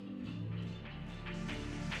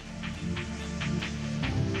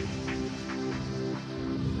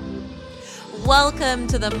Welcome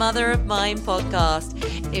to the Mother of Mine podcast.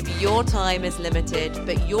 If your time is limited,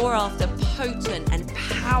 but you're after potent and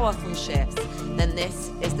powerful shifts, then this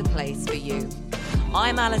is the place for you.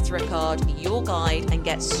 I'm Alice Rickard, your guide and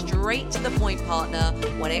get straight to the point partner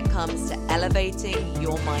when it comes to elevating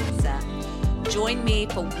your mindset. Join me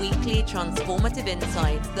for weekly transformative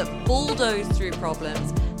insights that bulldoze through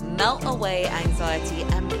problems, melt away anxiety,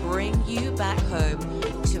 and bring you back home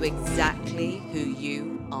to exactly who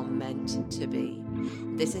you are meant to be.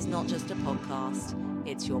 This is not just a podcast,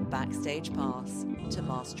 it's your backstage pass to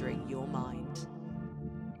mastering your mind.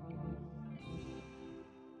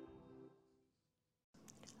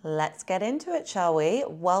 Let's get into it, shall we?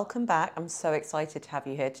 Welcome back. I'm so excited to have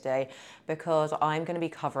you here today because I'm going to be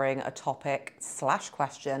covering a topic /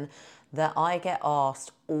 question that I get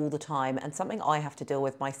asked all the time and something I have to deal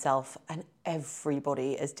with myself and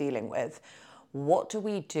everybody is dealing with. What do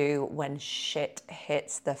we do when shit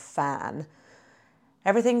hits the fan?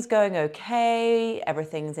 Everything's going okay,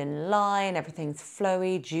 everything's in line, everything's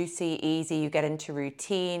flowy, juicy, easy, you get into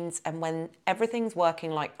routines, and when everything's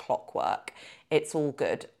working like clockwork, it's all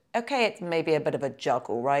good. Okay, it's maybe a bit of a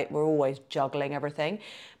juggle, right? We're always juggling everything,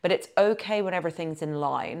 but it's okay when everything's in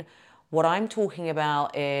line. What I'm talking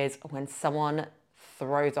about is when someone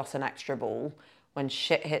throws us an extra ball, when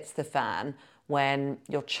shit hits the fan, when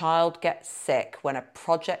your child gets sick, when a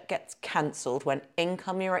project gets cancelled, when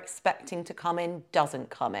income you're expecting to come in doesn't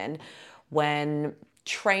come in, when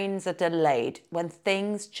trains are delayed, when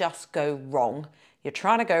things just go wrong. You're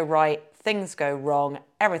trying to go right, things go wrong,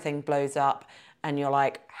 everything blows up, and you're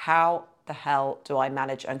like, how the hell do I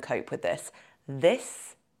manage and cope with this?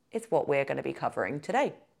 This is what we're going to be covering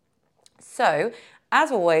today. So, as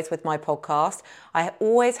always with my podcast, I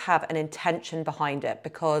always have an intention behind it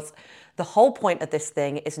because the whole point of this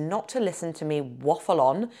thing is not to listen to me waffle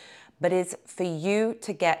on, but is for you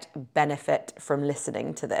to get benefit from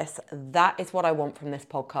listening to this. That is what I want from this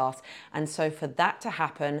podcast. And so for that to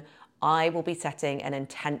happen, I will be setting an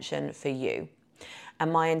intention for you.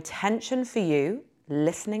 And my intention for you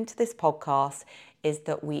listening to this podcast is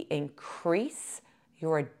that we increase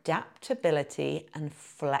your adaptability and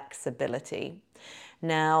flexibility.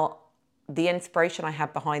 Now, the inspiration I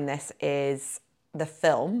have behind this is the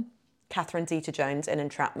film, Catherine Zeta-Jones in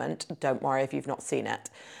Entrapment. Don't worry if you've not seen it.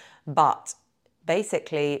 But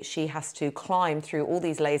basically, she has to climb through all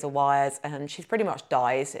these laser wires and she pretty much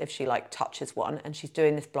dies if she touches one, and she's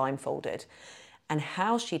doing this blindfolded. And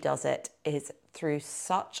how she does it is through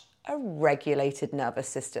such a regulated nervous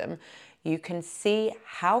system. You can see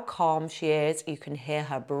how calm she is. You can hear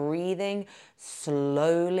her breathing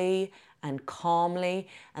slowly and calmly.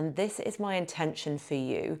 And this is my intention for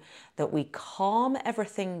you, that we calm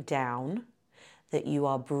everything down, that you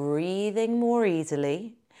are breathing more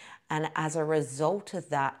easily. And as a result of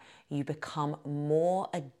that, you become more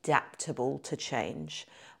adaptable to change,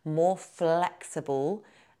 more flexible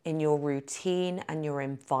in your routine and your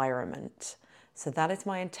environment. So that is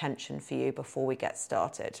my intention for you before we get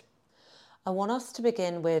started. I want us to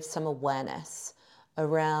begin with some awareness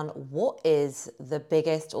around what is the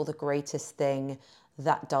biggest or the greatest thing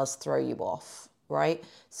that does throw you off, right?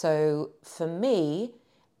 So for me,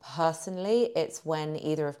 personally, it's when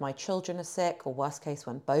either of my children are sick, or worst case,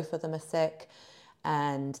 when both of them are sick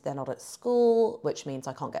and they're not at school, which means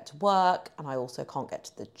I can't get to work and I also can't get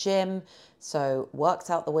to the gym. So work's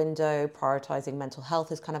out the window, prioritizing mental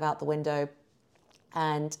health is kind of out the window.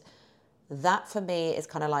 And that for me is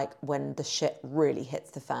kind of like when the shit really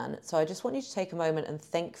hits the fan. So I just want you to take a moment and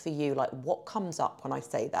think for you, what comes up when I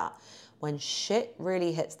say that? When shit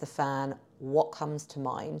really hits the fan, what comes to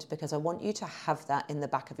mind? Because I want you to have that in the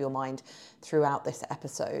back of your mind throughout this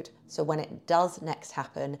episode. So when it does next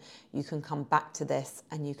happen, you can come back to this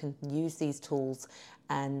and you can use these tools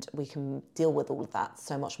and we can deal with all of that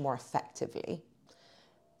so much more effectively.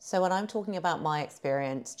 So when I'm talking about my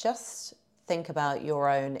experience, just think about your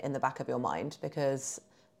own in the back of your mind, because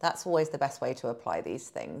that's always the best way to apply these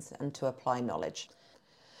things and to apply knowledge.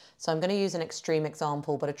 So I'm going to use an extreme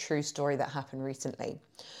example, but a true story that happened recently.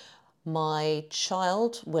 My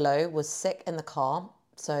child, Willow, was sick in the car.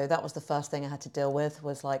 So that was the first thing I had to deal with,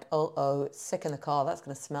 was it's sick in the car. That's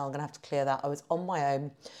going to smell. I'm going to have to clear that. I was on my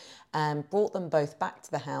own and brought them both back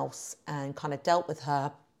to the house and kind of dealt with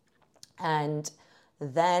her. And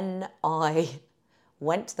then I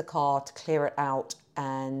went to the car to clear it out,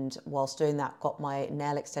 and whilst doing that, got my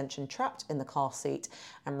nail extension trapped in the car seat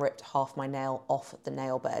and ripped half my nail off the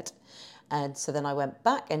nail bed. And so then I went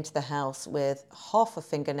back into the house with half a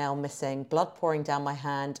fingernail missing, blood pouring down my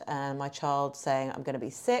hand, and my child saying, I'm going to be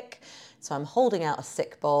sick. So I'm holding out a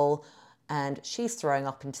sick bowl and she's throwing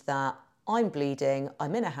up into that. I'm bleeding,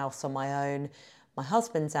 I'm in a house on my own, my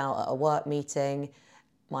husband's out at a work meeting,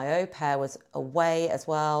 my au pair was away as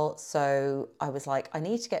well. So I was like, I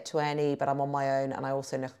need to get to A&E, but I'm on my own, and I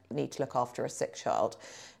also need to look after a sick child.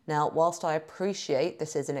 Now, whilst I appreciate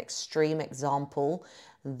this is an extreme example,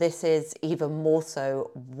 this is even more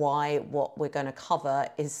so why what we're going to cover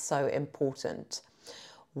is so important.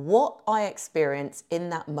 What I experience in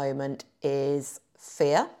that moment is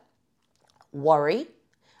fear, worry,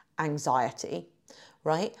 anxiety,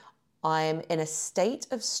 right? I'm in a state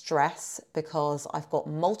of stress because I've got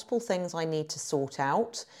multiple things I need to sort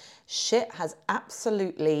out. Shit has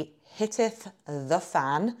absolutely hitteth the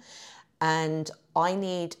fan, and I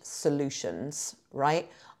need solutions, right?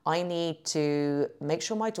 I need to make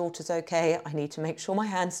sure my daughter's okay. I need to make sure my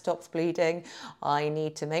hand stops bleeding. I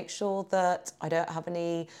need to make sure that I don't have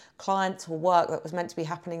any clients or work that was meant to be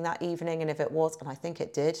happening that evening. And if it was, and I think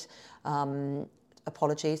it did,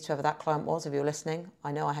 apologies to whoever that client was, if you're listening.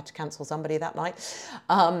 I know I had to cancel somebody that night.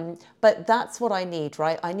 But that's what I need,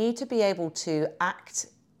 right? I need to be able to act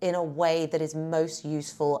in a way that is most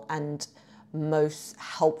useful and most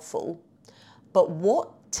helpful. But what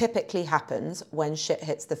typically happens when shit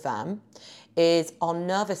hits the fan is our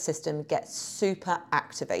nervous system gets super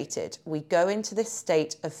activated. We go into this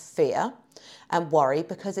state of fear and worry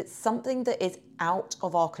because it's something that is out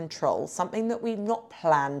of our control, something that we've not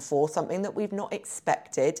planned for, something that we've not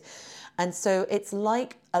expected. And so it's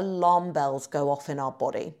like alarm bells go off in our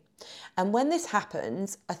body. And when this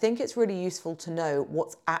happens, I think it's really useful to know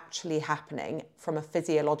what's actually happening from a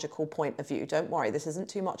physiological point of view. Don't worry, this isn't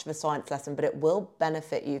too much of a science lesson, but it will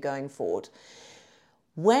benefit you going forward.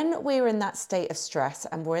 When we're in that state of stress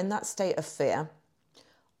and we're in that state of fear,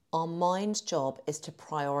 our mind's job is to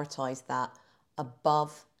prioritize that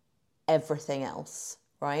above everything else,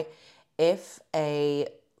 right? If a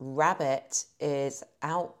rabbit is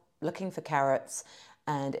out looking for carrots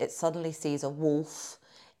and it suddenly sees a wolf,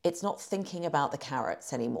 it's not thinking about the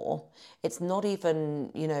carrots anymore. It's not even,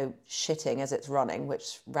 shitting as it's running,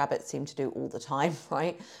 which rabbits seem to do all the time,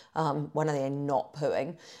 right? When are they not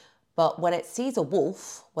pooing? But when it sees a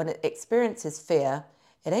wolf, when it experiences fear,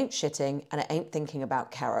 it ain't shitting and it ain't thinking about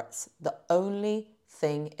carrots. The only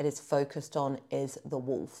thing it is focused on is the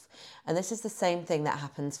wolf. And this is the same thing that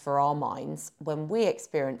happens for our minds. When we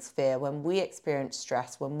experience fear, when we experience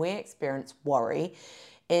stress, when we experience worry,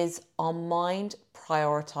 is our mind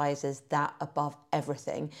prioritizes that above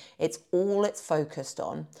everything. It's all it's focused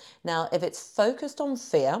on. Now, if it's focused on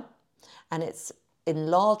fear and it's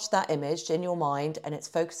enlarged that image in your mind and it's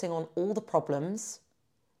focusing on all the problems,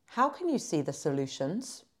 how can you see the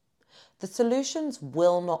solutions? The solutions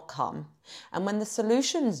will not come. And when the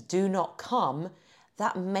solutions do not come,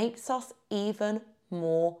 that makes us even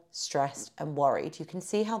more stressed and worried. You can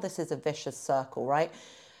see how this is a vicious circle, right?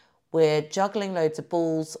 We're juggling loads of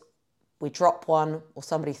balls, we drop one or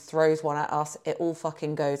somebody throws one at us, it all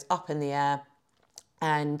fucking goes up in the air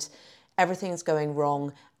and everything's going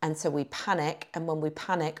wrong. And so we panic, and when we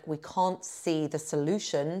panic, we can't see the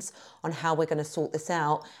solutions on how we're going to sort this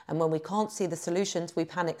out. And when we can't see the solutions, we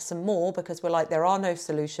panic some more because we're like, there are no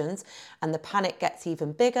solutions. And the panic gets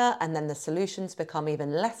even bigger, and then the solutions become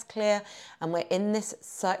even less clear. And we're in this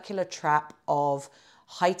circular trap of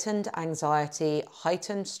heightened anxiety,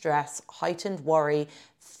 heightened stress, heightened worry,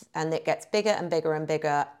 and it gets bigger and bigger and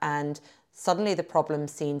bigger, and suddenly the problem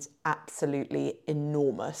seems absolutely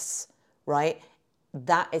enormous, right?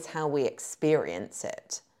 That is how we experience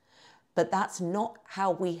it. But that's not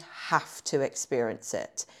how we have to experience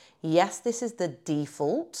it. Yes, this is the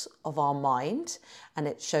default of our mind, and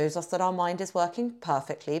it shows us that our mind is working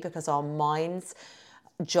perfectly because our mind's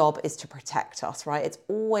job is to protect us, right? It's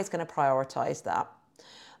always going to prioritize that.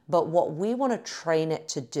 But what we want to train it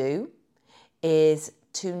to do is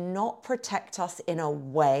to not protect us in a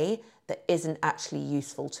way that isn't actually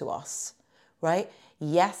useful to us, right?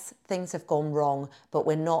 Yes, things have gone wrong, but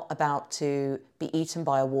we're not about to be eaten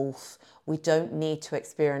by a wolf. We don't need to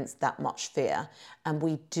experience that much fear. And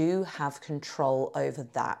we do have control over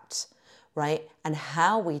that, right? And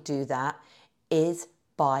how we do that is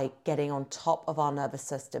by getting on top of our nervous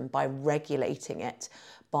system, by regulating it,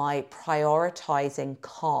 by prioritizing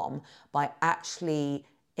calm, by actually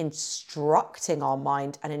instructing our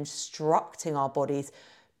mind and instructing our bodies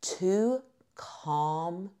to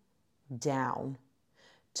calm down,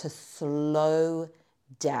 to slow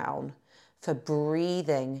down, for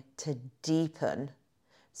breathing to deepen.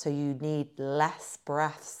 So you need less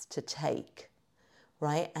breaths to take,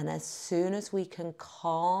 right? And as soon as we can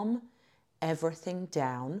calm everything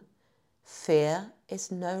down, fear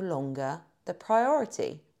is no longer the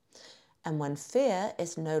priority. And when fear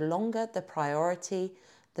is no longer the priority,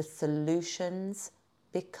 the solutions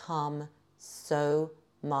become so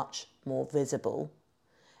much more visible.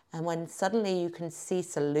 And when suddenly you can see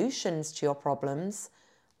solutions to your problems,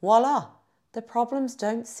 voila, the problems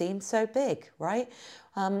don't seem so big, right?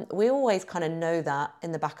 We always kind of know that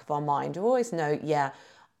in the back of our mind. We always know, yeah,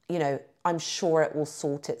 I'm sure it will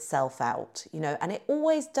sort itself out, and it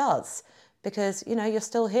always does, because, you're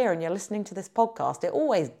still here and you're listening to this podcast. It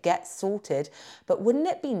always gets sorted. But wouldn't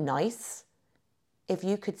it be nice if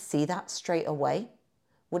you could see that straight away?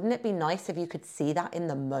 Wouldn't it be nice if you could see that in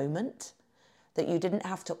the moment? That you didn't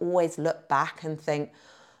have to always look back and think,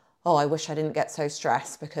 oh, I wish I didn't get so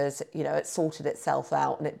stressed because, it sorted itself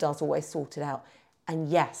out, and it does always sort it out. And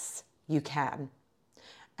yes, you can.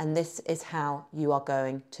 And this is how you are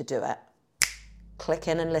going to do it. Click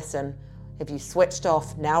in and listen. If you switched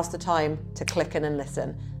off, now's the time to click in and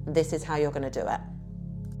listen. This is how you're going to do it.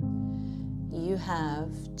 You have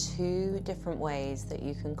 2 different ways that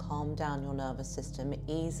you can calm down your nervous system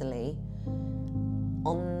easily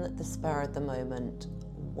on the spur of the moment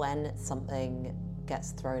when something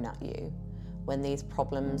gets thrown at you, when these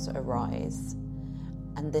problems arise.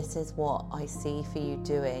 And this is what I see for you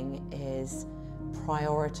doing, is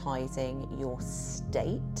prioritizing your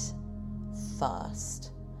state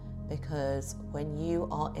first. Because when you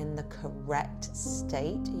are in the correct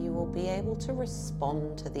state, you will be able to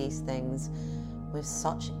respond to these things with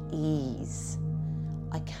such ease.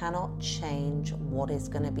 I cannot change what is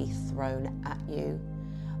going to be thrown at you,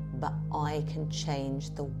 but I can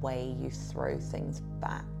change the way you throw things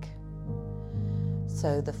back.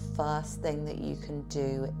 So the first thing that you can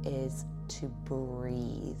do is to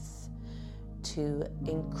breathe, to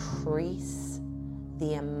increase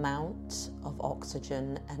the amount of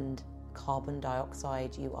oxygen and carbon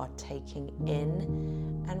dioxide you are taking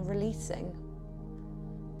in and releasing.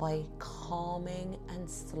 By calming and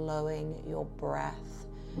slowing your breath,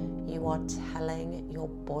 you are telling your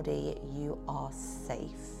body you are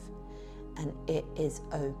safe and it is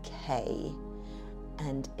okay,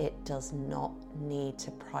 and it does not need to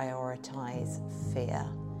prioritize fear.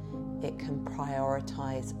 It can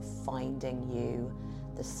prioritize finding you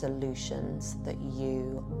the solutions that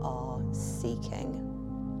you are seeking.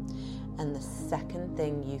 And the second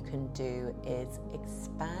thing you can do is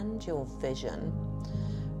expand your vision,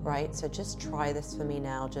 right? So just try this for me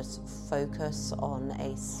now. Just focus on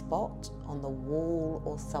a spot on the wall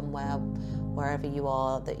or somewhere, wherever you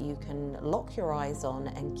are, that you can lock your eyes on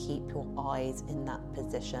and keep your eyes in that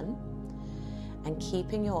position. And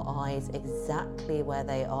keeping your eyes exactly where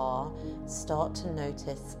they are, start to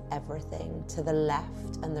notice everything to the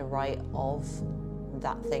left and the right of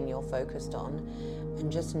that thing you're focused on.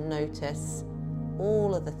 And just notice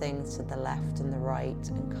all of the things to the left and the right,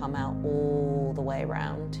 and come out all the way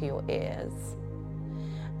around to your ears.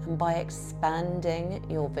 And by expanding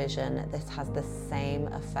your vision, this has the same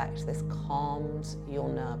effect. This calms your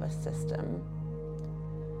nervous system.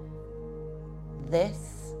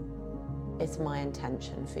 This is my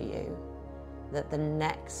intention for you, that the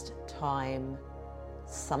next time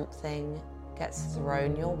something gets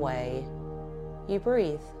thrown your way, you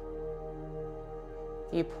breathe,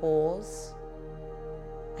 you pause,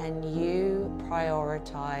 and you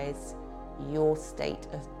prioritize your state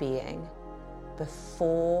of being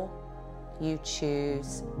before you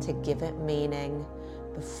choose to give it meaning,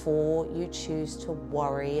 before you choose to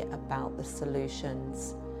worry about the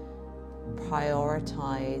solutions.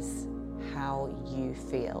 Prioritize how you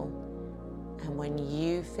feel. And when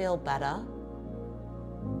you feel better,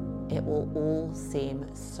 it will all seem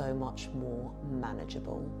so much more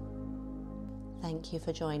manageable. Thank you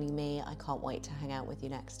for joining me. I can't wait to hang out with you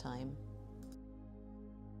next time.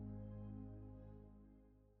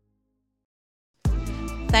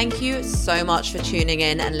 Thank you so much for tuning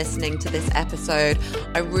in and listening to this episode.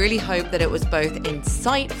 I really hope that it was both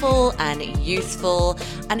insightful and useful.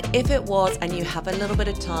 And if it was, and you have a little bit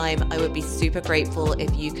of time, I would be super grateful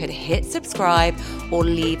if you could hit subscribe or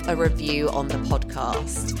leave a review on the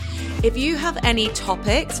podcast. If you have any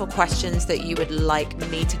topics or questions that you would like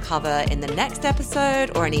me to cover in the next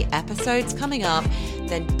episode or any episodes coming up,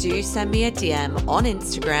 then do send me a DM on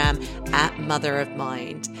Instagram at Mother of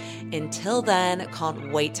Mind. Until then,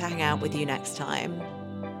 can't wait to hang out with you next time.